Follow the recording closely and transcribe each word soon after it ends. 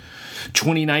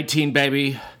2019,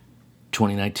 baby.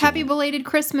 2019. Happy belated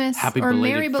Christmas. Or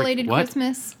Merry belated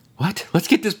Christmas. What? Let's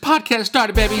get this podcast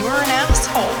started, baby. You're an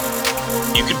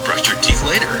asshole. You can brush your teeth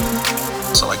later.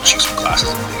 So, like, cheek some glasses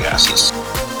and big asses.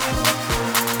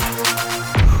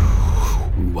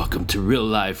 Welcome to Real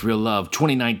Life, Real Love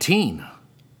 2019.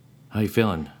 How you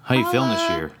feeling? How you feeling this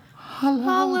year?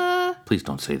 Holla. Please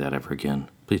don't say that ever again.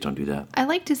 Please don't do that. I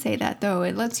like to say that, though.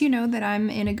 It lets you know that I'm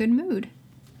in a good mood.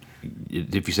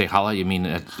 If you say holla, you mean...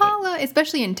 Holla,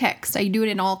 especially in text. I do it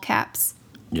in all caps.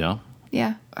 Yeah?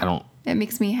 Yeah. I don't... It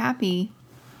makes me happy.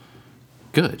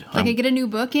 Good. Like I get a new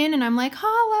book in and I'm like,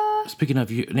 holla. Speaking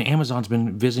of, Amazon's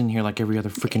been visiting here like every other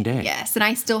freaking day. Yes, and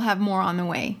I still have more on the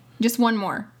way. Just one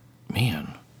more.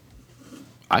 Man.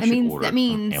 I should order that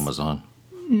means from Amazon.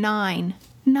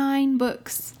 9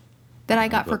 books that I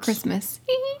got for Christmas.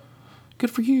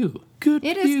 Good for you. Good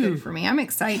It for is you. good for me. I'm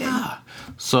excited.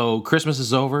 So Christmas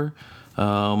is over. We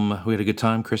had a good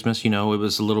time. Christmas, it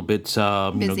was a little bit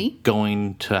busy.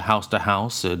 Going to house.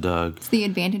 And, It's the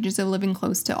advantages of living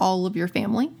close to all of your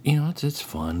family. It's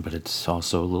fun, but it's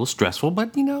also a little stressful.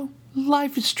 But,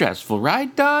 life is stressful,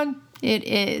 right, Don? It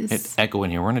is. It's echoing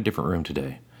here. We're in a different room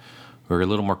today. We're a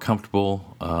little more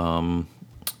comfortable. We're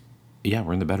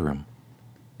in the bedroom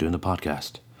doing the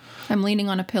podcast. I'm leaning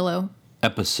on a pillow.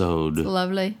 Episode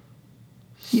Lovely.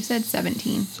 You said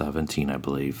 17. 17, I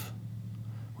believe.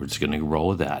 We're just going to roll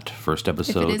with that. First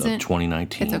episode of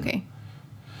 2019. It's okay.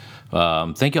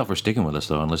 Thank y'all for sticking with us,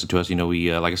 though, and listen to us.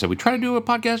 We, like I said, we try to do a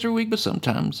podcast every week, but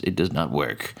sometimes it does not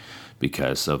work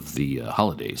because of the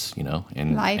holidays,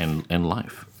 and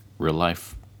life. Real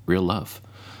life, real love.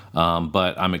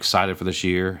 But I'm excited for this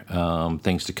year.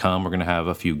 Things to come. We're going to have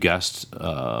a few guests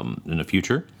in the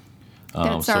future.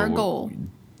 That's our goal.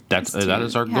 That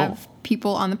is our goal. Have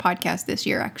people on the podcast this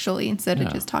year, actually, instead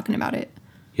of just talking about it.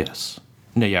 Yes.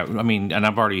 No, yeah. I mean, and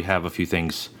I've already have a few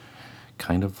things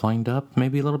kind of lined up,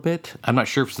 maybe a little bit. I'm not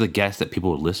sure if it's the guests that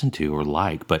people would listen to or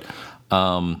like, but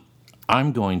I'm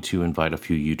going to invite a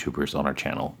few YouTubers on our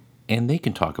channel, and they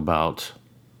can talk about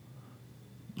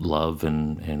love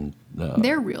and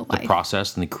their real life, the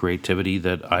process and the creativity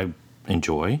that I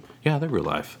enjoy. Yeah, their real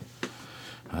life.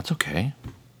 That's okay.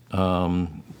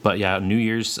 But yeah, New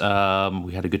Year's,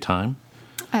 we had a good time.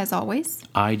 As always.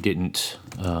 I didn't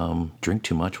drink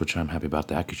too much, which I'm happy about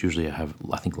that, because usually I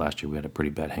think last year we had a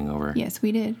pretty bad hangover. Yes,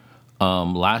 we did.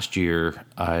 Last year,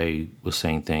 I was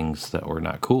saying things that were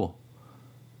not cool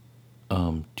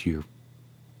to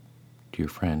your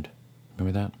friend.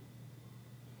 Remember that?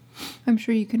 I'm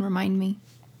sure you can remind me.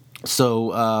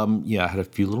 So, I had a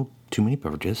few little too many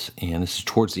beverages, and this is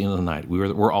towards the end of the night.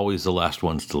 We're always the last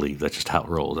ones to leave. That's just how it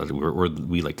rolls.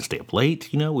 We like to stay up late,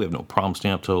 we have no problem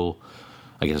staying up till,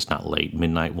 I guess it's not late,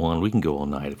 midnight 1. We can go all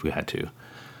night if we had to,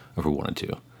 if we wanted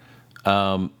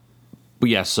to. But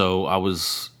yeah, so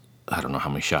I don't know how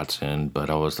many shots in, but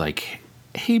I was like,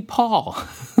 hey, Paul,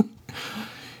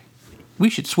 we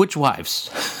should switch wives.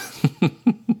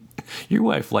 Your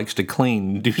wife likes to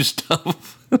clean and do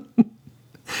stuff.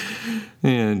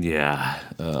 And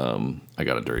I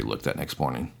got a dirty look that next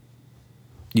morning.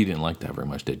 You didn't like that very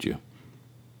much, did you?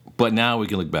 But now we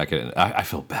can look back at it. I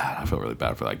felt bad. I felt really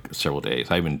bad for like several days.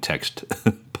 I even text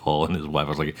Paul and his wife. I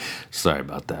was like, sorry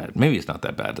about that. Maybe it's not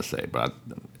that bad to say, but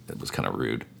it was kind of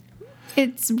rude.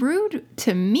 It's rude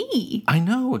to me. I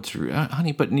know it's rude,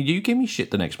 honey, but you gave me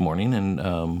shit the next morning,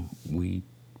 and we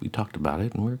talked about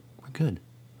it, and we're good.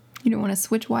 You don't want to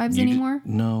switch wives anymore?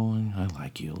 No, I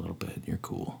like you a little bit. You're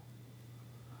cool.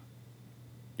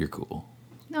 You're cool.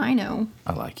 I know.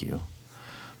 I like you.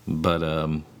 But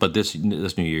this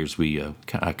New Year's, I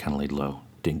kind of laid low.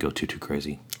 Didn't go too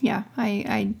crazy. Yeah,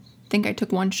 I think I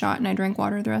took one shot and I drank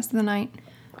water the rest of the night.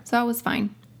 So I was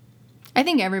fine. I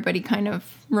think everybody kind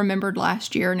of remembered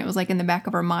last year, and it was like in the back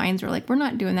of our minds. We're like, we're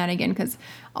not doing that again, because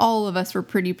all of us were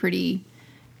pretty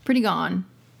gone.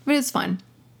 But it was fun.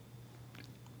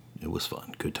 It was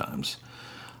fun. Good times.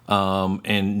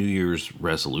 And New Year's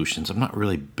resolutions. I'm not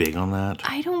really big on that.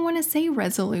 I don't want to say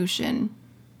resolution.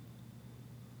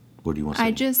 What do you want to say?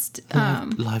 I just...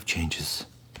 life changes.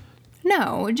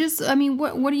 No,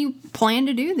 what do you plan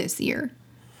to do this year?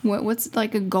 What's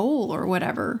like a goal or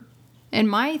whatever? And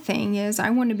my thing is, I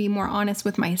want to be more honest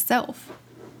with myself.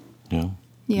 Yeah?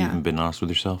 Yeah. You haven't been honest with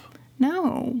yourself?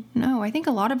 No. I think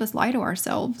a lot of us lie to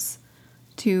ourselves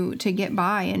to get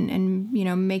by and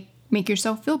make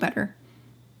yourself feel better.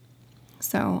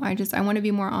 So I want to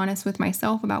be more honest with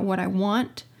myself about what I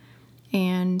want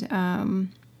and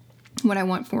what I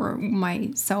want for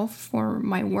myself, for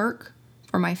my work,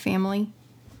 for my family,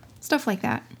 stuff like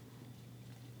that.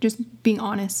 Just being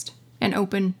honest and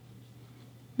open,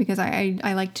 because I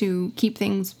like to keep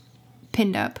things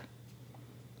pinned up.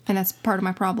 And that's part of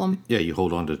my problem. Yeah, you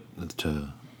hold on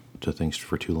to things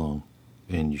for too long,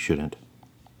 and you shouldn't.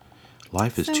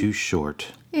 Life is So- too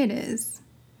short. It is.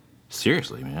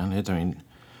 Seriously, man.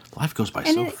 Life goes by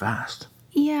so fast.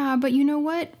 Yeah, but you know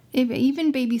what? If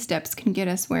even baby steps can get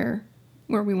us where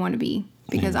we want to be.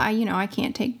 Because I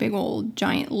can't take big old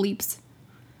giant leaps.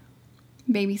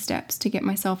 Baby steps to get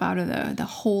myself out of the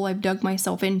hole I've dug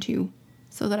myself into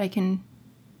so that I can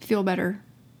feel better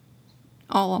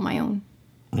all on my own.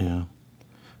 Yeah.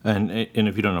 And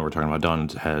if you don't know what we're talking about, Dawn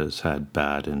has had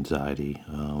bad anxiety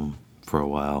for a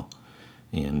while.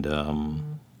 And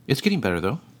it's getting better,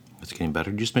 though. It's getting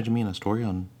better. You just mentioned me in a story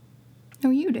on... Oh,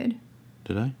 you did.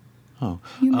 Did I? Oh.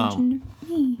 You mentioned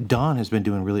me. Dawn has been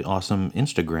doing really awesome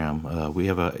Instagram. We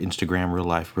have a Instagram Real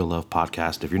Life, Real Love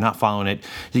podcast. If you're not following it,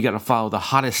 you got to follow the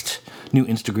hottest new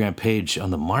Instagram page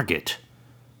on the market.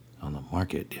 On the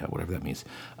market, yeah, whatever that means.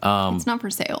 It's not for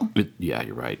sale. Yeah,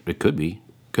 you're right. It could be.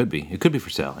 It could be for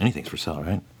sale. Anything's for sale,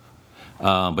 right?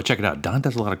 But check it out. Dawn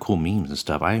does a lot of cool memes and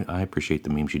stuff. I appreciate the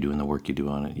memes you do and the work you do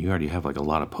on it. You already have like a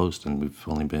lot of posts, and we've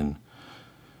only been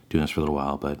doing this for a little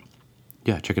while. But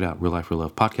yeah, check it out. Real Life, Real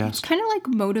Love podcast. Kind of like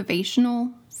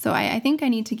motivational. So I think I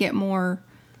need to get more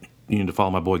You need to follow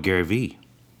my boy Gary Vee.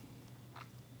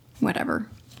 whatever.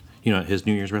 You know what his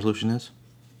New Year's resolution is?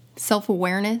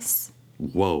 Self-awareness.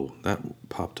 Whoa, that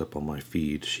popped up on my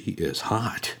feed. She is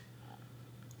hot.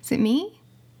 Is it me?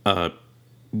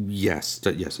 Yes,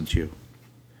 it's you.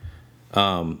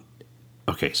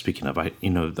 Okay, speaking of,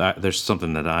 there's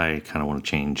something that I kind of want to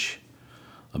change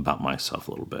about myself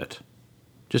a little bit.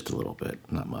 Just a little bit,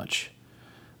 not much.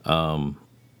 What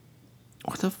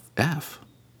the F?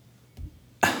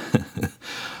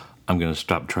 I'm going to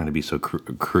stop trying to be so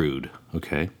crude,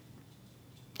 okay?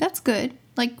 That's good.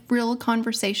 Like real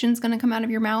conversation's going to come out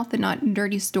of your mouth and not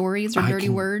dirty stories or dirty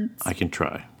words. I can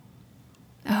try.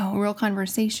 Oh, real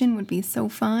conversation would be so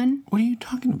fun. What are you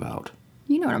talking about?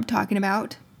 You know what I'm talking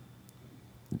about.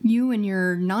 You and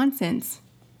your nonsense.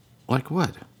 Like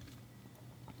what?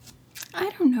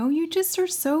 I don't know. You just are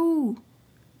so...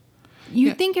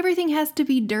 You think everything has to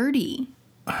be dirty.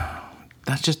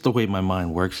 That's just the way my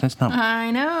mind works. That's not... I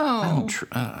know.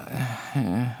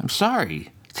 I'm sorry.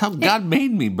 It's how God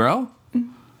made me, bro.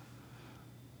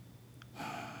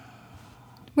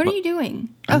 What are you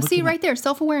doing? I'm See, looking right there.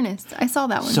 Self-awareness. I saw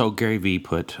that one. So Gary Vee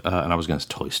put, and I was going to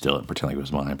totally steal it and pretend like it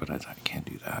was mine, but I can't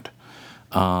do that.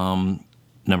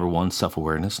 Number 1,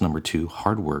 self-awareness. Number 2,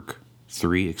 hard work.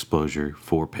 3, exposure.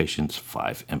 4, patience.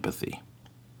 5, empathy.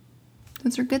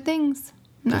 Those are good things.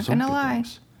 I'm not Those are going to good lie.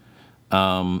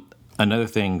 things. Another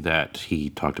thing that he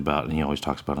talked about, and he always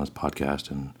talks about on his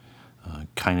podcast, and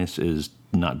kindness is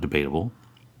not debatable,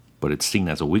 but it's seen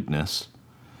as a weakness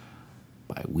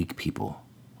by weak people.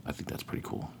 I think that's pretty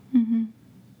cool. Mm-hmm.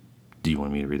 Do you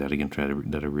want me to read that again?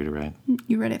 Did I read it right?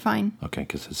 You read it fine. Okay,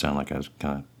 because it sounded like I was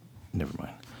kind of... Never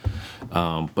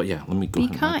mind. But yeah, let me go Be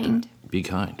ahead and kind. Be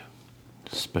kind.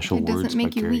 Special It doesn't words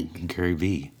make by you weak. Gary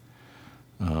Vee.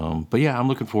 But yeah, I'm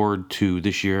looking forward to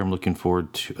this year. I'm looking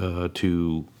forward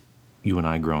to you and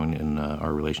I growing in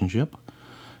our relationship.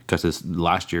 Because this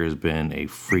last year has been a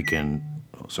freaking...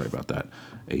 Oh, sorry about that.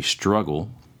 A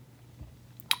struggle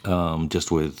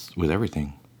just with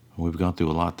everything. We've gone through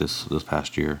a lot this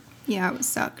past year. Yeah, it was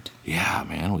sucked. Yeah,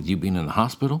 man, with you being in the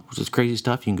hospital, which is crazy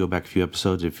stuff. You can go back a few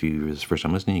episodes if you it's the first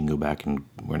time listening. You can go back, and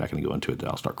we're not going to go into it.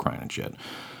 I'll start crying and shit.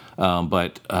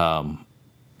 But I'm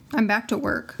back to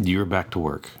work you were back to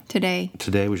work. today.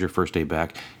 Today was your first day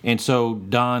back. And so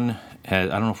Don has,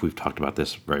 I don't know if we've talked about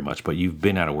this very much, but you've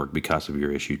been out of work because of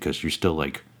your issue, because you're still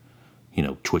like,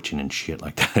 twitching and shit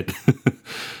like that.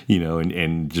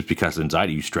 And just because of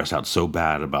anxiety, you stress out so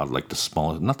bad about like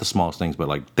not the smallest things, but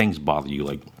like things bother you,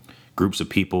 like groups of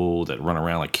people that run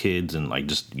around like kids, and like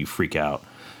just you freak out.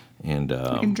 And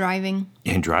driving.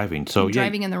 So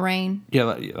Driving in the rain.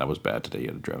 Yeah, that was bad today. You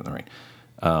had to drive in the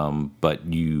rain. But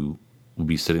you will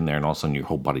be sitting there, and all of a sudden your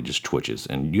whole body just twitches.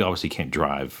 And you obviously can't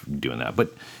drive doing that.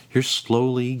 But you're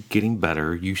slowly getting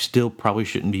better. You still probably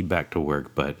shouldn't be back to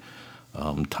work, but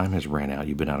time has ran out.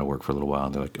 You've been out of work for a little while,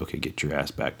 and they're like, okay, get your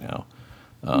ass back now.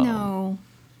 No.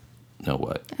 No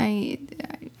what? I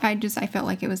felt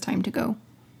like it was time to go.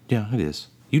 Yeah, it is.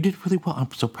 You did really well.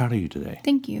 I'm so proud of you today.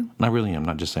 Thank you. And I really am,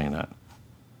 not just saying that.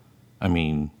 I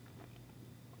mean,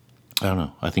 I don't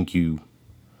know. I think you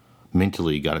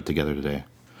mentally got it together today.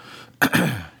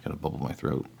 Got a bubble in my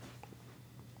throat.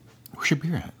 Where's your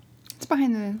beer at? It's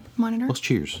behind the monitor. Let's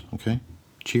cheers, okay?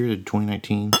 Cheers to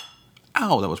 2019.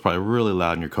 Ow, that was probably really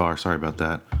loud in your car. Sorry about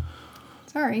that.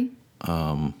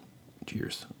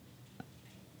 Cheers.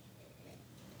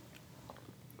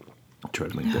 try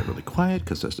to make that really quiet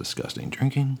because that's disgusting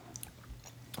drinking.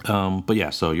 But yeah,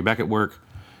 so you're back at work,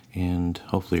 and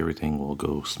hopefully everything will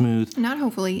go smooth. Not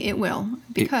hopefully, it will,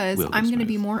 because will go I'm going to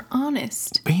be smooth. more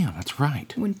honest. Bam, that's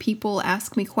right. When people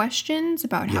ask me questions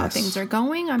about how Yes. things are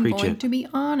going, I'm Preach going it. to be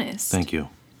honest. Thank you.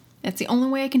 That's the only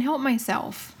way I can help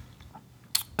myself.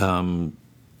 So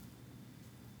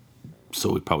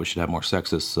we probably should have more sex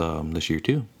this year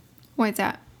too, Why is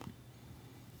that?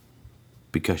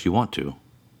 because you want to.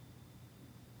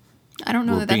 I don't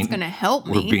know that that's going to help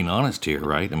me. We're being honest here,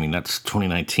 right? I mean, that's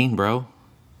 2019, bro.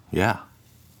 Yeah.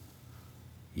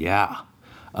 Yeah.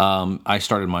 I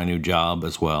started my new job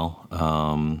as well.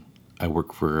 I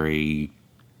work for a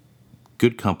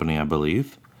good company, I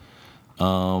believe.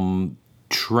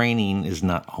 Training is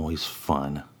not always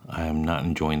fun. I am not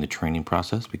enjoying the training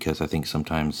process because I think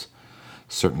sometimes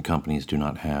certain companies do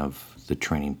not have the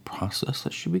training process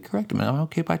that should be correct. I mean, am I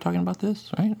okay by talking about this,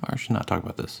 right? Or should I not talk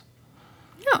about this?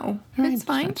 No, it's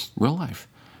fine. It's real life.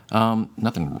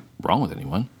 Nothing wrong with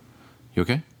anyone. You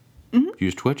okay? Mm-hmm. You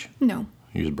use Twitch? No.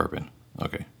 You use burping.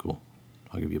 Okay, cool.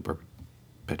 I'll give you a burp.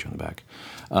 Pat you on the back.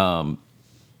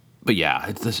 But yeah,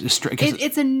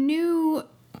 It's a new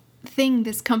thing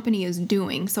this company is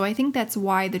doing, so I think that's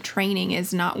why the training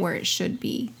is not where it should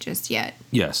be just yet.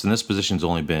 yes, and this position's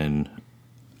only been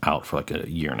out for like a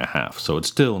year and a half, so it's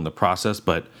still in the process.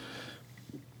 But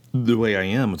the way I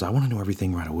am is I want to know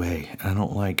everything right away. I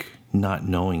don't like not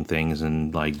knowing things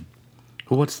and like,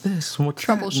 well, what's this? What's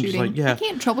that? And just Troubleshooting. like, yeah, I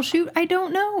can't troubleshoot. I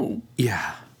don't know.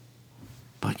 yeah.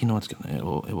 But you know it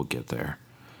will get there.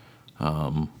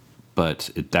 But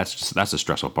that's the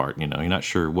stressful part. You know, you're not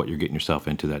sure what you're getting yourself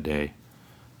into that day.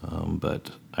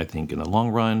 But I think in the long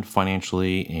run,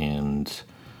 financially and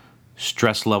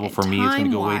stress level for me is going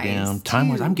to go way time-wise, down.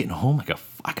 Time-wise, too. I'm getting home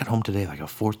I got home today like a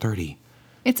 4:30.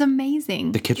 It's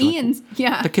amazing. The kids are Ian's,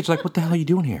 the kids are like, what the hell are you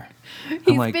doing here?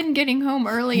 He's like, been getting home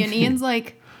early, and Ian's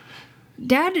like,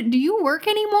 Dad, do you work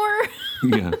anymore?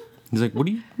 yeah. He's like, what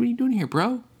are you doing here,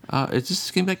 bro? Is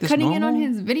this going to be like this Cutting normal? in on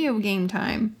his video game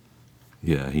time.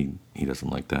 Yeah, he doesn't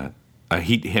like that. I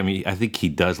think he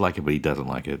does like it, but he doesn't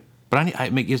like it. But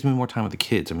it gives me more time with the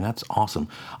kids. I mean, that's awesome.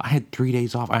 I had 3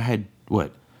 days off. I had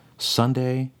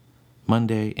Sunday,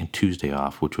 Monday, and Tuesday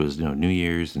off, which was New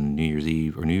Year's and New Year's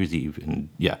Eve, and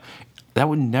yeah, that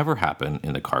would never happen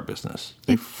in the car business.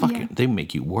 They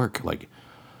make you work like,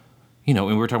 and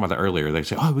we were talking about that earlier. They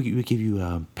say, oh, we give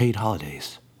you paid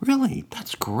holidays. Really?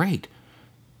 That's great.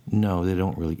 No, they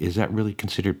don't really. Is that really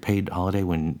considered paid holiday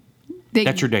when?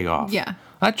 That's your day off. Yeah.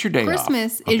 That's your day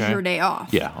Christmas off. is your day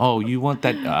off. Yeah. Oh, you want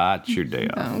that? That's your day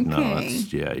off. No,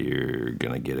 Okay. you're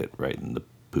going to get it right in the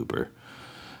pooper.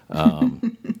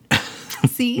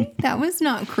 See, that was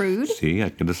not crude. See, I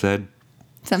could have said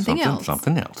Something else.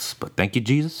 Something else. But thank you,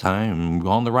 Jesus. I'm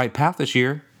on the right path this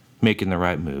year, making the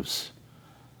right moves.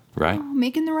 Right?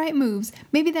 Making the right moves.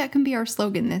 Maybe that can be our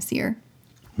slogan this year.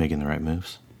 Making the right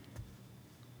moves.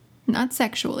 Not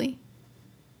sexually.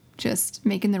 Just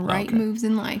making the right Okay. moves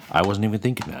in life. I wasn't even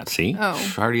thinking that. See?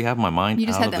 Oh. I already have my mind You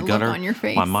just out had of the that look gutter. on your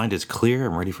face. My mind is clear.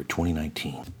 I'm ready for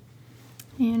 2019.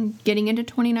 And getting into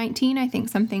 2019, I think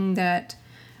something that,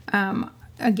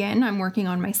 again, I'm working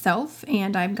on myself,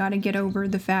 and I've got to get over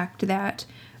the fact that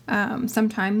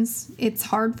sometimes it's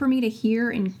hard for me to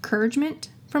hear encouragement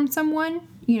from someone.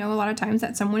 A lot of times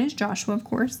that someone is Joshua, of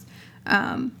course.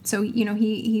 So,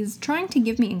 he's trying to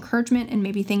give me encouragement and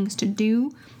maybe things to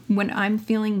do when I'm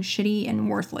feeling shitty and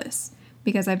worthless.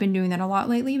 Because I've been doing that a lot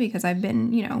lately, because I've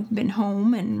been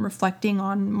home and reflecting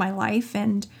on my life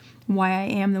and why I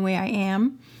am the way I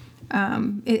am.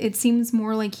 It seems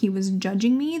more like he was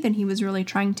judging me than he was really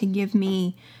trying to give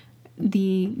me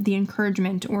the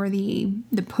encouragement or the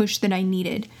push that I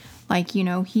needed. Like,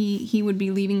 he would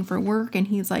be leaving for work, and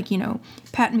he's like,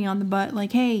 patting me on the butt,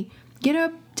 like, hey, get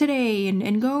up today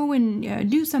and go and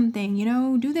do something,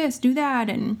 do this, do that.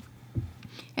 And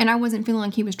I wasn't feeling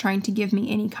like he was trying to give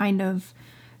me any kind of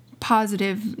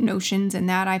positive notions in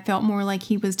that. I felt more like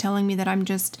he was telling me that I'm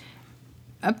just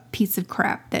a piece of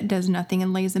crap that does nothing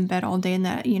and lays in bed all day, and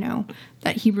that,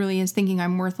 that he really is thinking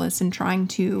I'm worthless and trying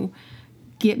to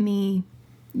get me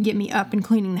up and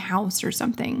cleaning the house or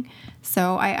something.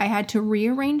 So I had to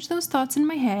rearrange those thoughts in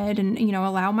my head and,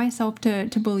 allow myself to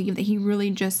believe that he really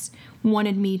just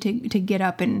wanted me to get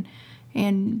up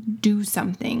and do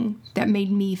something that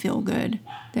made me feel good,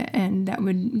 and that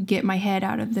would get my head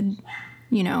out of the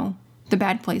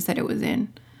bad place that it was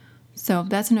in. So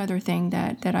that's another thing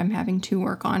that I'm having to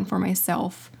work on for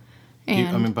myself.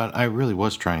 And but I really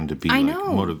was trying to be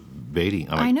motivating.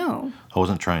 I know. I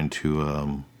wasn't trying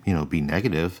to, be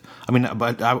negative.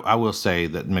 But I will say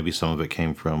that maybe some of it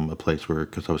came from a place where,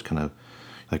 because I was kind of,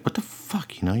 Like, what the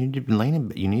fuck? You know, you've been laying in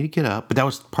bed. You need to get up. But that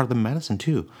was part of the medicine,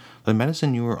 too. The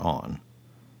medicine you were on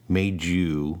made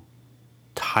you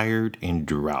tired and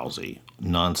drowsy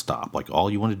nonstop. Like,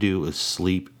 all you want to do is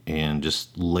sleep and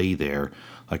just lay there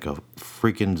like a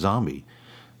freaking zombie.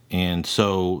 And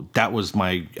so that was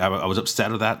I was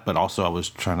upset at that, but also I was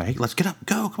trying to, hey, let's get up,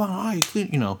 go, come on,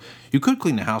 you know, you could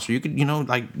clean the house, or you could,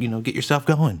 get yourself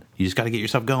going. You just got to get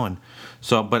yourself going.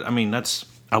 So, but I mean, that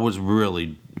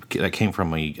came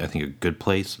from I think a good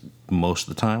place most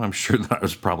of the time. I'm sure that I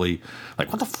was probably like,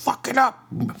 what the fuck, get up,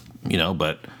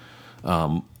 but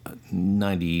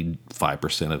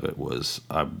 95% of it was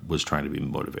I was trying to be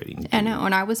motivating. I know,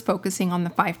 and I was focusing on the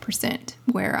 5%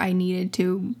 where I needed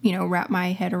to, wrap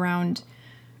my head around,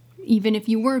 even if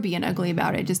you were being ugly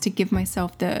about it, just to give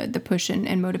myself the push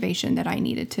and motivation that I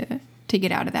needed to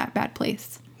get out of that bad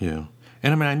place. Yeah.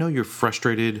 And I mean, I know you're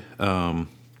frustrated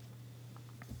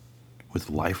with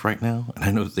life right now, and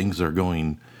I know things are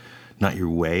going not your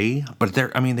way, but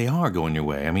they are going your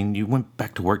way. I mean, you went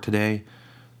back to work today.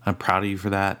 I'm proud of you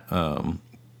for that.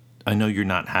 I know you're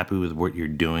not happy with what you're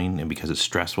doing, and because it's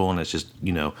stressful and it's just,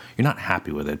 you're not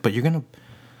happy with it, but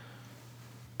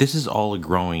this is all a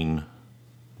growing,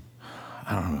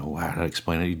 I don't know how to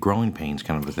explain it, growing pains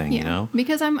kind of a thing,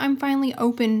 Because I'm finally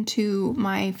open to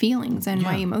my feelings and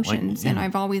my emotions, and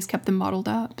I've always kept them bottled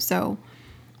up, so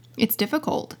it's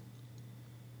difficult.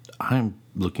 I'm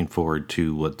looking forward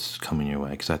to what's coming your way,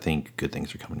 because I think good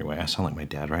things are coming your way. I sound like my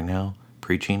dad right now,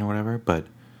 preaching or whatever, but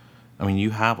I mean,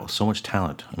 you have so much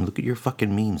talent. I mean, look at your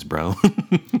fucking memes, bro.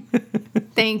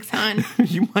 Thanks, hon.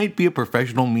 You might be a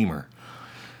professional memer.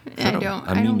 I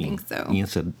don't think so. Ian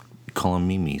said, call them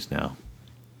memes now.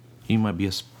 You might be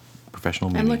a professional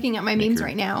meme. I'm looking at my memes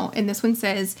right now, and this one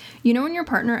says, when your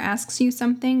partner asks you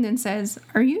something, then says,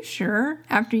 "Are you sure?"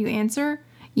 after you answer?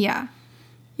 Yeah.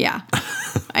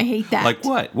 I hate that. Like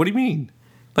what? What do you mean?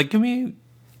 Like, give me...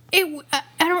 I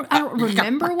don't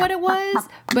remember what it was,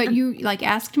 but you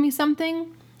asked me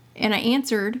something and I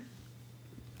answered,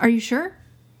 "Are you sure?"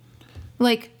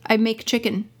 Like, I make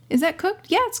chicken. Is that cooked?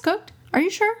 Yeah, it's cooked. Are you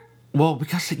sure? Well,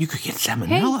 because you could get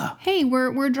salmonella. Hey,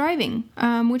 we're driving.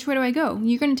 Which way do I go?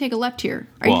 You're going to take a left here.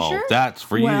 Are you sure? That's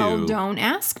for you. Well, don't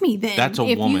ask me then. That's a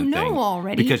woman thing. If you know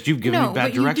already. Because you've given me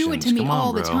bad directions. You do it to me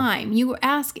all the time. You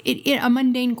ask a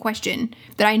mundane question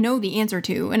that I know the answer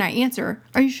to, and I answer,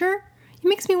 "Are you sure?" It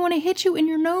makes me want to hit you in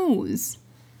your nose.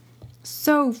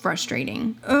 So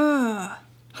frustrating. Ugh.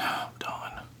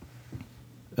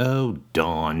 Oh,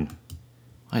 Dawn.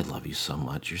 I love you so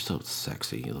much. You're so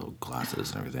sexy. Your little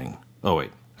glasses and everything. Oh,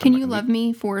 wait. Can you love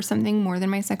me for something more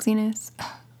than my sexiness?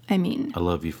 I mean... I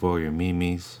love you for your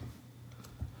memes.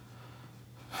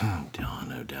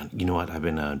 Dawn. You know what? I've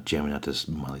been jamming out this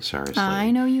Miley Cyrus lately.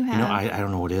 I know you have. I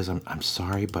don't know what it is. I'm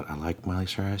sorry, but I like Miley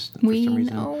Cyrus for some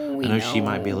reason. I know she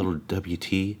might be a little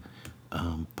WT,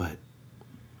 but...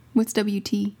 What's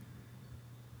WT?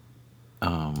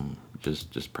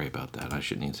 Just pray about that. I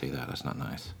shouldn't even say that. That's not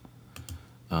nice.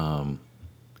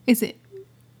 Is it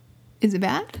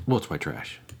bad? Well, it's white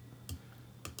trash.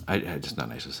 It's just not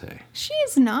nice to say. She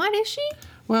is not, is she?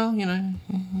 Well,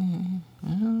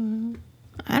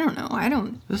 I don't know. I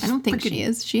don't think she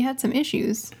is. She had some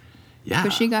issues. Yeah.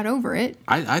 But she got over it.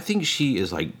 I think she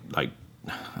is like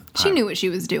she knew what she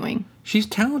was doing. She's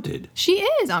talented. She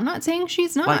is. I'm not saying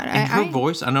she's not. Like, in her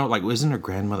voice, I know, isn't her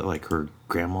grandmother, her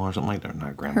grandma or something like that?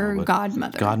 Not grandma. Her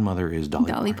godmother. Godmother is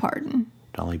Dolly Parton.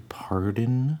 Dolly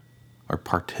Parton? Or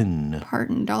Parton?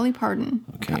 Parton. Dolly Parton.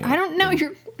 Okay. I don't know.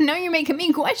 Now you're making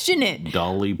me question it.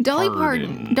 Dolly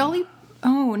Parton.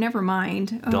 Oh, never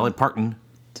mind. Oh. Dolly Parton.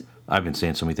 I've been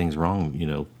saying so many things wrong,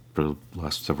 for the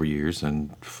last several years,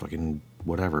 and fucking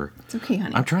whatever. It's okay,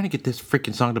 honey. I'm trying to get this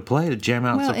freaking song to play to jam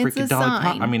out some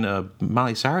freaking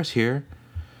Miley Cyrus here,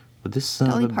 but this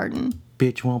Dolly Parton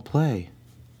bitch won't play.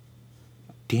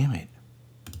 Damn it!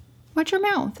 Watch your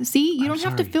mouth. See, you don't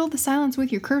have to fill the silence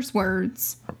with your curse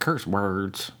words. Curse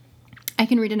words. I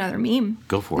can read another meme.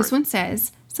 Go for it. This one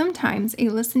says, "Sometimes a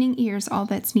listening ear is all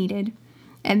that's needed."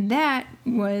 And that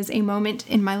was a moment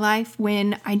in my life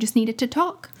when I just needed to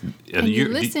talk. And you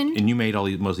listen. And you made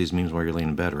most of these memes while you're laying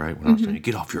in bed, right? When I was saying,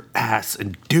 get off your ass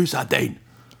and do something.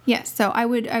 Yes, so I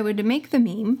would make the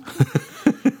meme.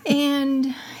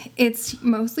 And it's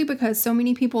mostly because so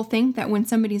many people think that when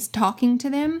somebody's talking to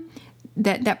them,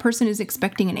 that person is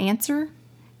expecting an answer.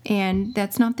 And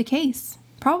that's not the case.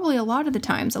 Probably a lot of the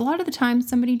times. A lot of the times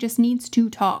somebody just needs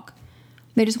to talk.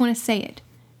 They just want to say it.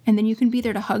 And then you can be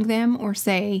there to hug them or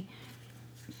say,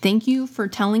 "Thank you for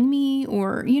telling me,"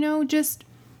 or, just,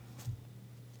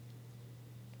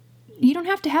 you don't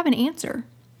have to have an answer.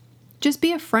 Just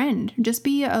be a friend. Just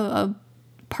be a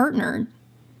partner.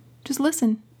 Just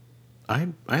listen. I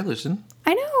listen.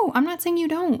 I know. I'm not saying you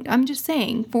don't. I'm just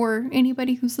saying for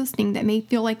anybody who's listening that may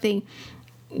feel like they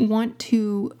want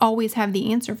to always have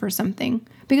the answer for something.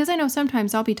 Because I know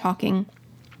sometimes I'll be talking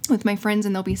with my friends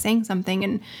and they'll be saying something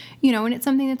and, and it's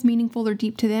something that's meaningful or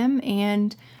deep to them.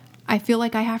 And I feel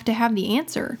like I have to have the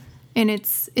answer. And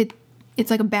it's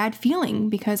like a bad feeling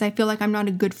because I feel like I'm not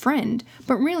a good friend.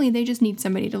 But really, they just need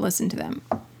somebody to listen to them.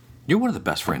 You're one of the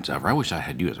best friends ever. I wish I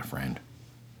had you as a friend.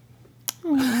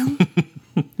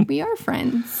 We are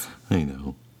friends. I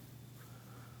know.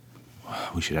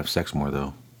 We should have sex more,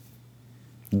 though.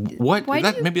 What?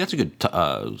 Maybe that's a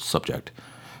good subject.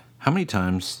 How many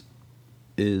times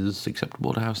is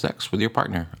acceptable to have sex with your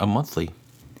partner? A monthly?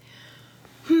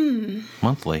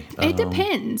 Monthly. It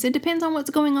depends. It depends on what's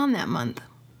going on that month.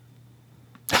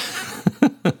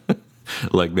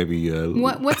 Like maybe...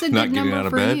 what's a good number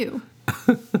for you?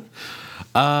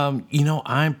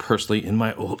 I'm personally in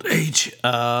my old age.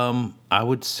 I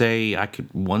would say I could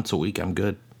once a week. I'm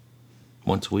good.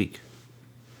 Once a week.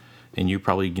 And you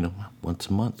probably, once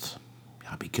a month.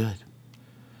 I'll be good.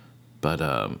 But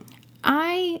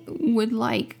I would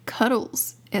like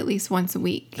cuddles at least once a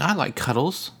week. I like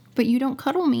cuddles. But you don't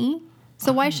cuddle me.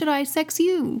 So why should I sex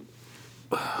you?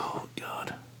 Oh,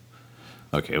 God.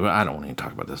 Okay, well, I don't want to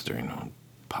talk about this during the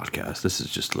podcast. This is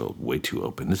just a little way too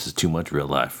open. This is too much real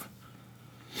life.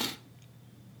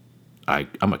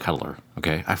 I'm a cuddler,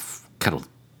 okay? I cuddle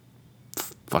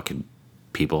fucking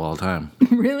people all the time.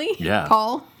 Really? Yeah.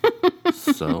 Paul?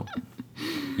 So,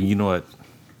 you know what?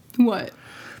 What?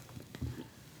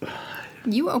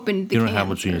 You opened the You know can,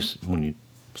 what happens sir. when you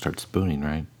start spooning,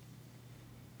 right?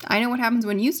 I know what happens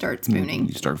when you start spooning.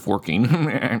 You start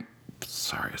forking.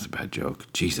 Sorry, it's a bad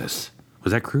joke. Jesus.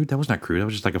 Was that crude? That was not crude. That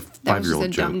was just like a That was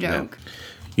 5-year-old just a dumb joke. joke. Yeah.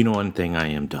 You know one thing I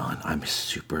am done. I'm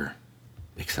super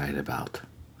excited about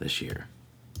this year.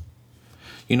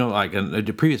 Like in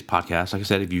the previous podcast, like I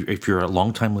said, if you're a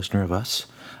longtime listener of us,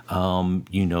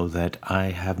 you know that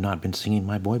I have not been singing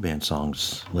my boy band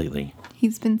songs lately.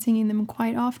 He's been singing them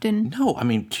quite often. No, I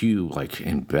mean to you, like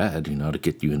in bed, to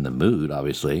get you in the mood,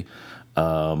 obviously.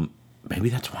 Maybe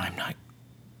that's why I'm not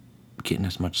getting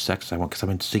as much sex as I want, because I've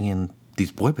been singing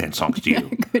these boy band songs to you.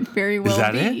 Could very well Is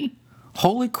that be. it?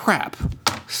 Holy crap.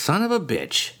 Son of a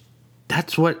bitch.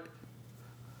 That's what...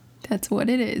 That's what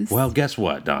it is. Well, guess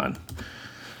what, Don?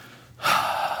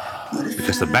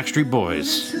 Because the Backstreet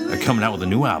Boys are coming out with a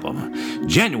new album,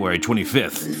 January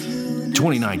 25th,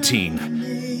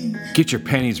 2019. Get your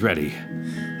panties ready.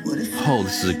 Oh,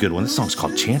 this is a good one. This song's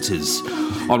called Chances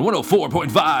on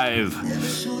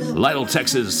 104.5, Lytle,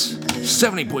 Texas,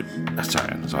 70.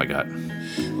 Sorry, that's all I got.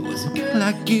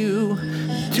 Like you,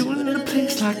 doing in a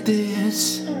place like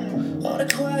this.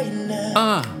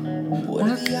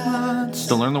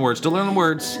 Still learn the words. Doing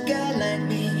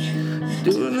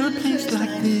in a place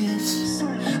like this.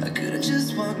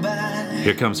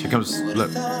 Here comes.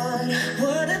 Look.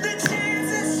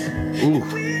 Ooh.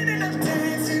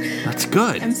 That's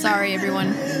good. I'm sorry,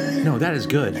 everyone. No, that is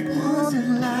good.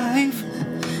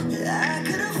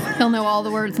 He'll know all the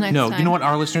words next time. No, you know what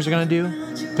our listeners are going to do?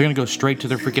 They're going to go straight to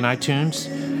their freaking iTunes.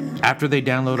 After they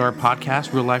download our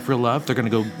podcast, Real Life, Real Love, they're going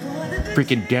to go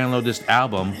freaking download this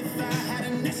album.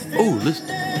 Oh, listen.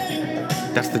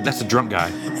 That's the drunk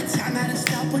guy.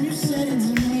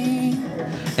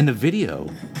 And the video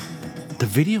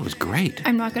is great.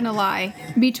 I'm not going to lie.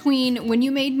 Between when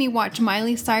you made me watch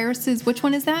Miley Cyrus's, which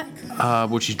one is that?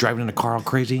 Where she's driving in a car all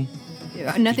crazy.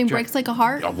 Nothing Breaks Like a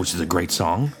Heart. Oh, which is a great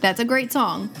song. That's a great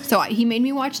song. So he made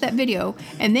me watch that video,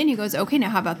 and then he goes, okay, now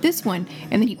how about this one?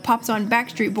 And then he pops on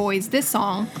Backstreet Boys, this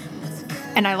song,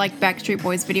 and I like Backstreet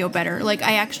Boys video better. Like,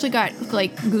 I actually got,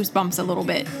 like, goosebumps a little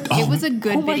bit. It was a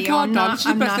good oh my video. God, I'm Don, not, this is the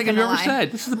I'm best not thing going I've to ever lie.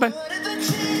 said. This is the best.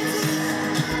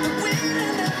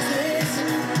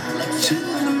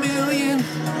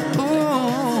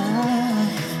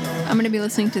 I'm going to be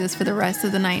listening to this for the rest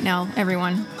of the night now,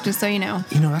 everyone, just so you know.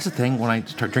 That's the thing. When I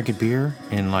start drinking beer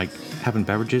and, like, having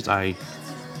beverages, I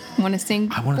Want to sing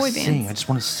want boy to bands. sing. I just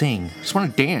want to sing. I just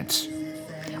want to dance.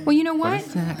 Well, you know what?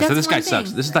 That's So this guy one sucks.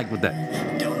 thing. This is like with that.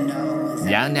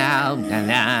 Yeah, now,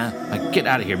 like, get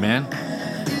out of here, man.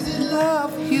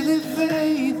 Love, healing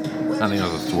faith. I think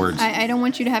those are the words. I don't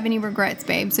want you to have any regrets,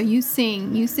 babe. So you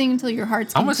sing. You sing until your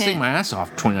heart's I'm content. gonna sing my ass off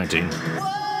 2019.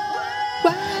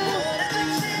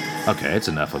 Okay, it's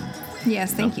enough of.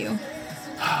 Yes, thank you.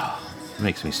 It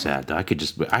makes me sad.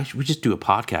 We just do a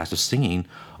podcast of singing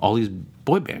all these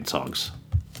boy band songs.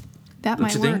 That Don't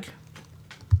might you work. think?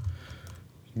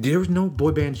 There was no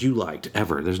boy bands you liked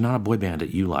ever. There's not a boy band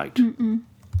that you liked.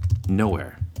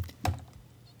 Nowhere.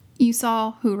 You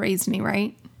saw Who Raised Me,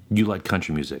 right? You like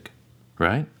country music,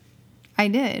 right? I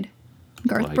did.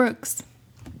 Garth Like- Brooks.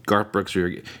 Garth Brooks,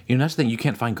 that's the thing. You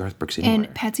can't find Garth Brooks anywhere.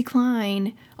 And Patsy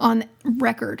Cline on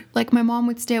record. Like, my mom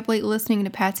would stay up late listening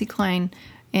to Patsy Cline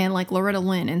and, like, Loretta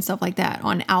Lynn and stuff like that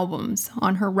on albums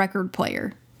on her record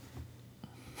player.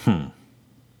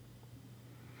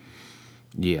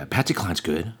 Yeah, Patsy Cline's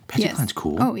good. Patsy Yes. Cline's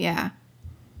cool. Oh, yeah.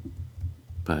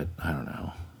 But I don't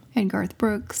know. And Garth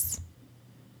Brooks.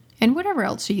 And whatever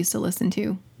else she used to listen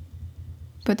to.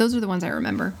 But those are the ones I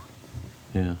remember.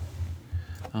 Yeah.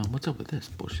 What's up with this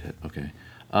bullshit? Okay.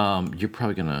 You're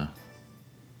probably gonna.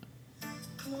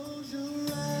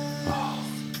 Oh.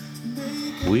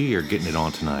 We are getting it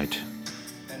on tonight.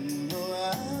 At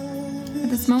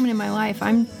this moment in my life,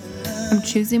 I'm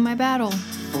choosing my battle.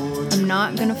 I'm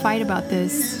not gonna fight about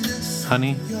this.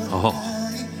 Honey,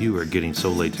 you are getting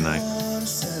so late tonight.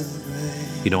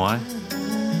 You know why?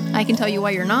 I can tell you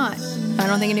why you're not. I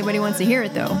don't think anybody wants to hear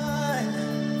it though.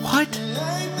 What?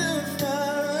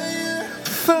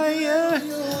 Fire!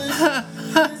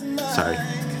 Sorry.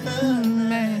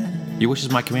 Your wish is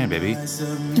my command, baby.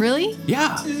 Really?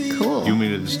 Yeah. Cool. You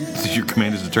mean your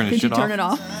command is to turn this Did you shit turn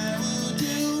off?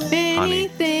 it off?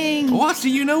 Anything. What? So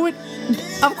you know it?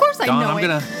 Of course I Dawn, know I'm it.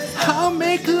 gonna. I'll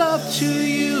make love to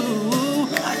you.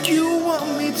 Like you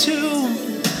want me to.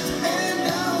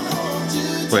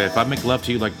 Wait, if I make love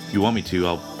to you like you want me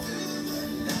to,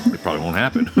 it probably won't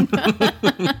happen.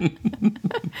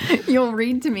 You'll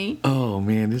read to me. Oh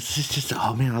man, this is just.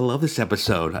 Oh man, I love this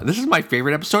episode. This is my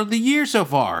favorite episode of the year so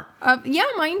far. Yeah,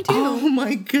 mine too. Oh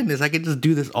my goodness, I could just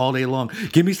do this all day long.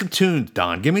 Give me some tunes,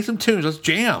 Don. Give me some tunes. Let's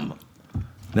jam.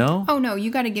 No? Oh no,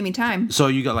 you got to give me time. So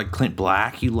you got like Clint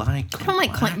Black. You like? I don't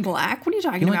like Clint Black. What are you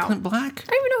talking You like about? Clint Black?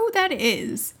 I don't even know who that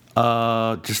is.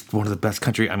 Just one of the best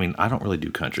country. I mean, I don't really do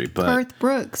country, but Garth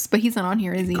Brooks, but he's not on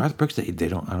here, is he? Garth Brooks, they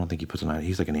don't. I don't think he puts on.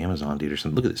 He's like an Amazon dude or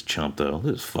something. Look at this chump though. Look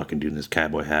at this fucking dude in this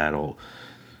cowboy hat. All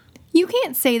You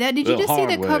can't say that. Did you The just see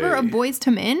the hard cover way. of Boys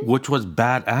to Men? which was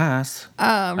badass.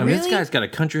 I mean, this really? guy's got a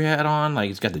country hat on. Like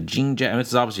he's got the jean jacket. I mean, this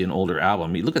is obviously an older album.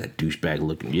 I mean, look at that douchebag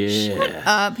looking.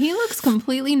 Yeah. He looks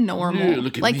completely normal. Yeah,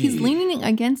 look at like he's me. leaning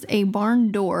against a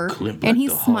barn door Clint Black and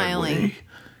he's the hard smiling. way.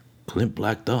 Clint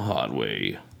Black the hard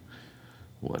way.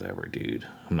 Whatever, dude.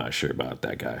 I'm not sure about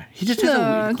that guy. He just has a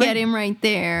weird. Look at him right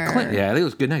there. Yeah, I think it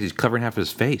was good night. He's covering half of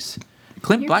his face.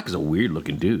 Clint Black is a weird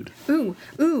looking dude. Ooh.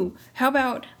 How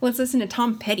about let's listen to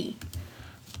Tom Petty.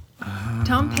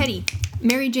 Tom Petty,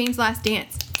 Mary Jane's Last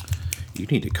Dance. You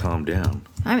need to calm down.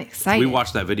 I'm excited. We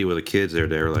watched that video with the kids.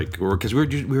 They're like, because we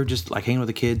were just like hanging with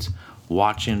the kids,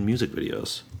 watching music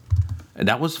videos, and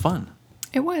that was fun.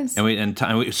 It was.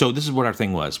 So this is what our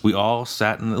thing was. We all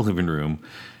sat in the living room,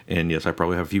 and yes, I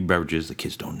probably have a few beverages. The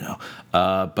kids don't know,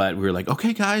 but we were like,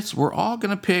 okay, guys, we're all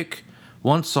gonna pick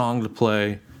one song to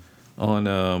play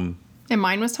on. And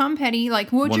mine was Tom Petty.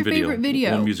 Like, what's One your video. favorite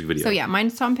video? One music video. So yeah,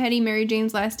 mine's Tom Petty, Mary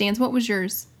Jane's Last Dance. What was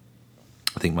yours?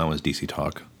 I think mine was DC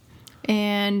Talk.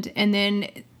 And then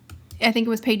I think it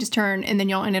was Paige's turn, and then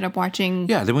y'all ended up watching.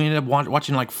 Yeah, then we ended up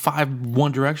watching like 5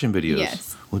 One Direction videos,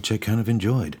 Yes. which I kind of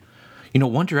enjoyed. You know,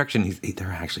 One Direction, they're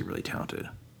actually really talented.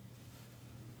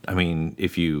 I mean,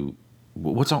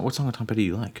 what song of Tom Petty do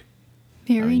you like?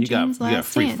 Mary you Jane's got Last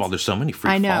Free Dance. Fall. There's so many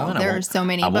Free I know Fallin'. there are so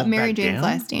many, I but won't Mary back Jane's down.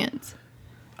 Last Dance.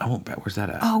 I won't bet. Where's that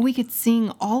at? Oh, we could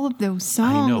sing all of those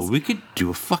songs. I know. We could do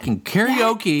a fucking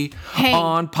karaoke Hey.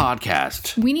 on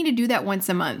podcast. We need to do that once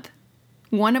a month.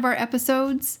 One of our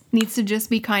episodes needs to just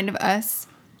be kind of us.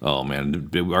 Oh man,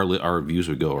 our views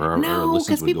would go, or our No, listens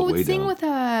because would people go way would sing down. with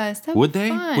us. That Would be they?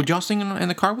 Fun. Would y'all sing in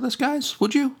the car with us, guys?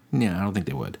 Would you? Yeah, I don't think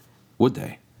they would. Would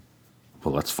they?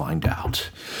 Well, let's find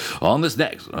out. On this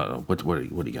next, what do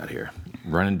you got here?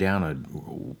 Running down a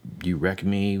You Wreck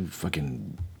Me,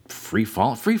 fucking Free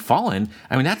Fallin'.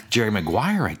 I mean, that's Jerry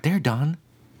Maguire right there, Don.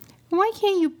 Why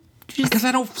can't you just Because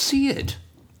I don't see it.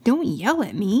 don't yell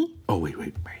at me? Oh, wait. There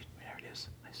it is.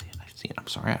 I see it. I'm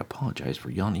sorry. I apologize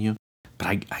for yelling at you. But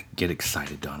I get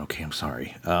excited, Don. Okay, I'm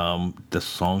sorry. The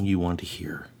song you want to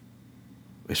hear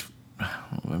is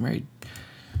Mary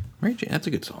Jane. That's a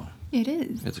good song. It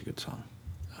is. It's a good song.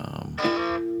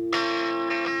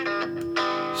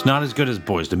 It's not as good as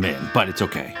Boys to Men, but it's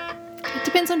okay. It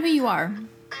depends on who you are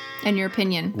and your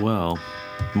opinion. Well,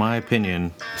 my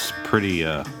opinion is pretty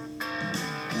good,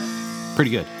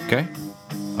 okay?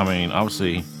 I mean,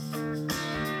 obviously,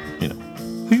 who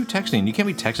are you texting? You can't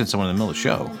be texting someone in the middle of the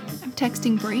show. I'm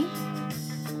texting Bree.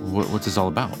 What's this all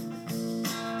about?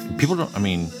 People don't, I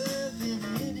mean,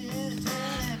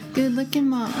 Good looking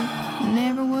mama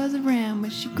never was around,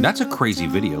 but she grew That's a up crazy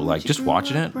video. tall. Like, She just grew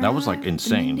watching up it, that was, like, bright.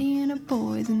 insane. The Indiana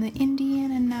boys and the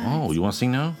Indiana nights. oh, you want to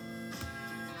sing now?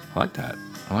 I like that.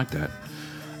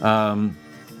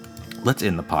 let's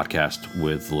end the podcast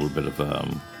with a little bit of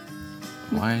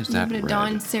why is that A little bit of red?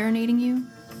 Dawn serenading you.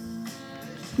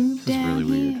 Moved This is down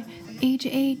really here, age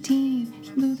of 18.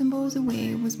 Losing boys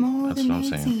away was more That's than what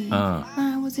I'm 18. saying.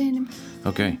 I was in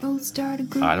Okay. both started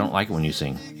grooving. I don't like it when you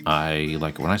sing. I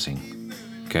like it when I sing.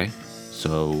 Okay?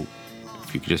 So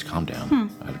if you could just calm down,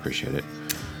 I'd appreciate it.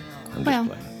 I'm just Well.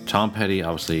 playing. Tom Petty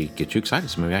obviously gets you excited,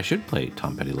 so maybe I should play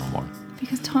Tom Petty a little more.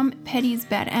 Because Tom Petty's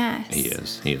badass. He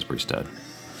is. He is pretty stud.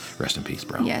 Rest in peace,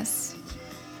 bro. Yes.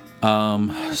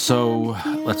 So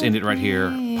let's end it right here.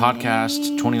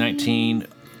 Podcast 2019.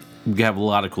 We have a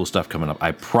lot of cool stuff coming up.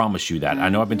 I promise you that. I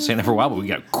know I've been saying it for a while, but we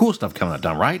got cool stuff coming up,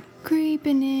 Dom, right?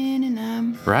 Creeping in and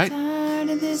I'm Right? tired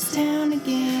of this town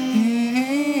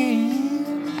again.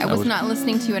 I was not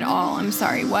listening to you at all. I'm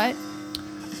sorry. What?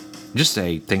 Just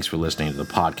say thanks for listening to the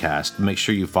podcast. Make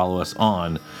sure you follow us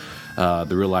on the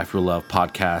Real Life, Real Love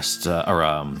podcast or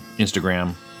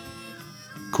Instagram.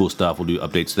 Cool stuff. We'll do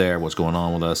updates there, what's going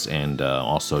on with us, and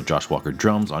also Josh Walker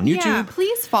Drums on YouTube. Yeah,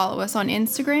 please follow us on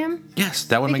Instagram. Yes,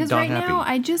 that would make Because Don right happy. now,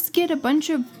 I just get a bunch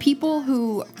of people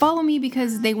who follow me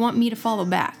because they want me to follow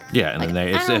back. Yeah, and Like, then I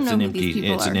it's don't an know who these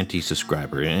people are. empty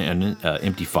subscriber, an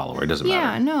empty follower. It doesn't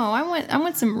Yeah, matter. no, I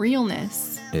want some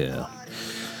realness. Yeah.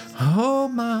 Oh,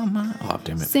 mama. Oh,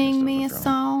 damn it. Sing me a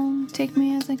song, take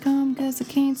me as I come, cause I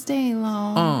can't stay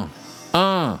long.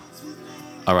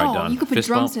 All right, Oh, Don. you could put Fist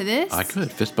drums bump. to this? I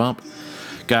could. Fist bump.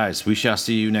 Guys, we shall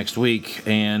see you next week.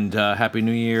 And Happy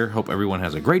New Year. Hope everyone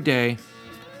has a great day.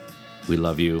 We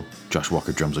love you. Josh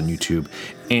Walker Drums on YouTube.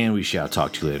 And we shall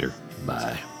talk to you later.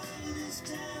 Bye.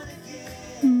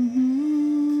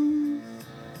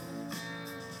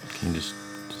 Can you just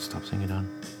stop singing, Don?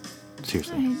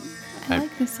 Seriously. I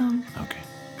like this song. Okay.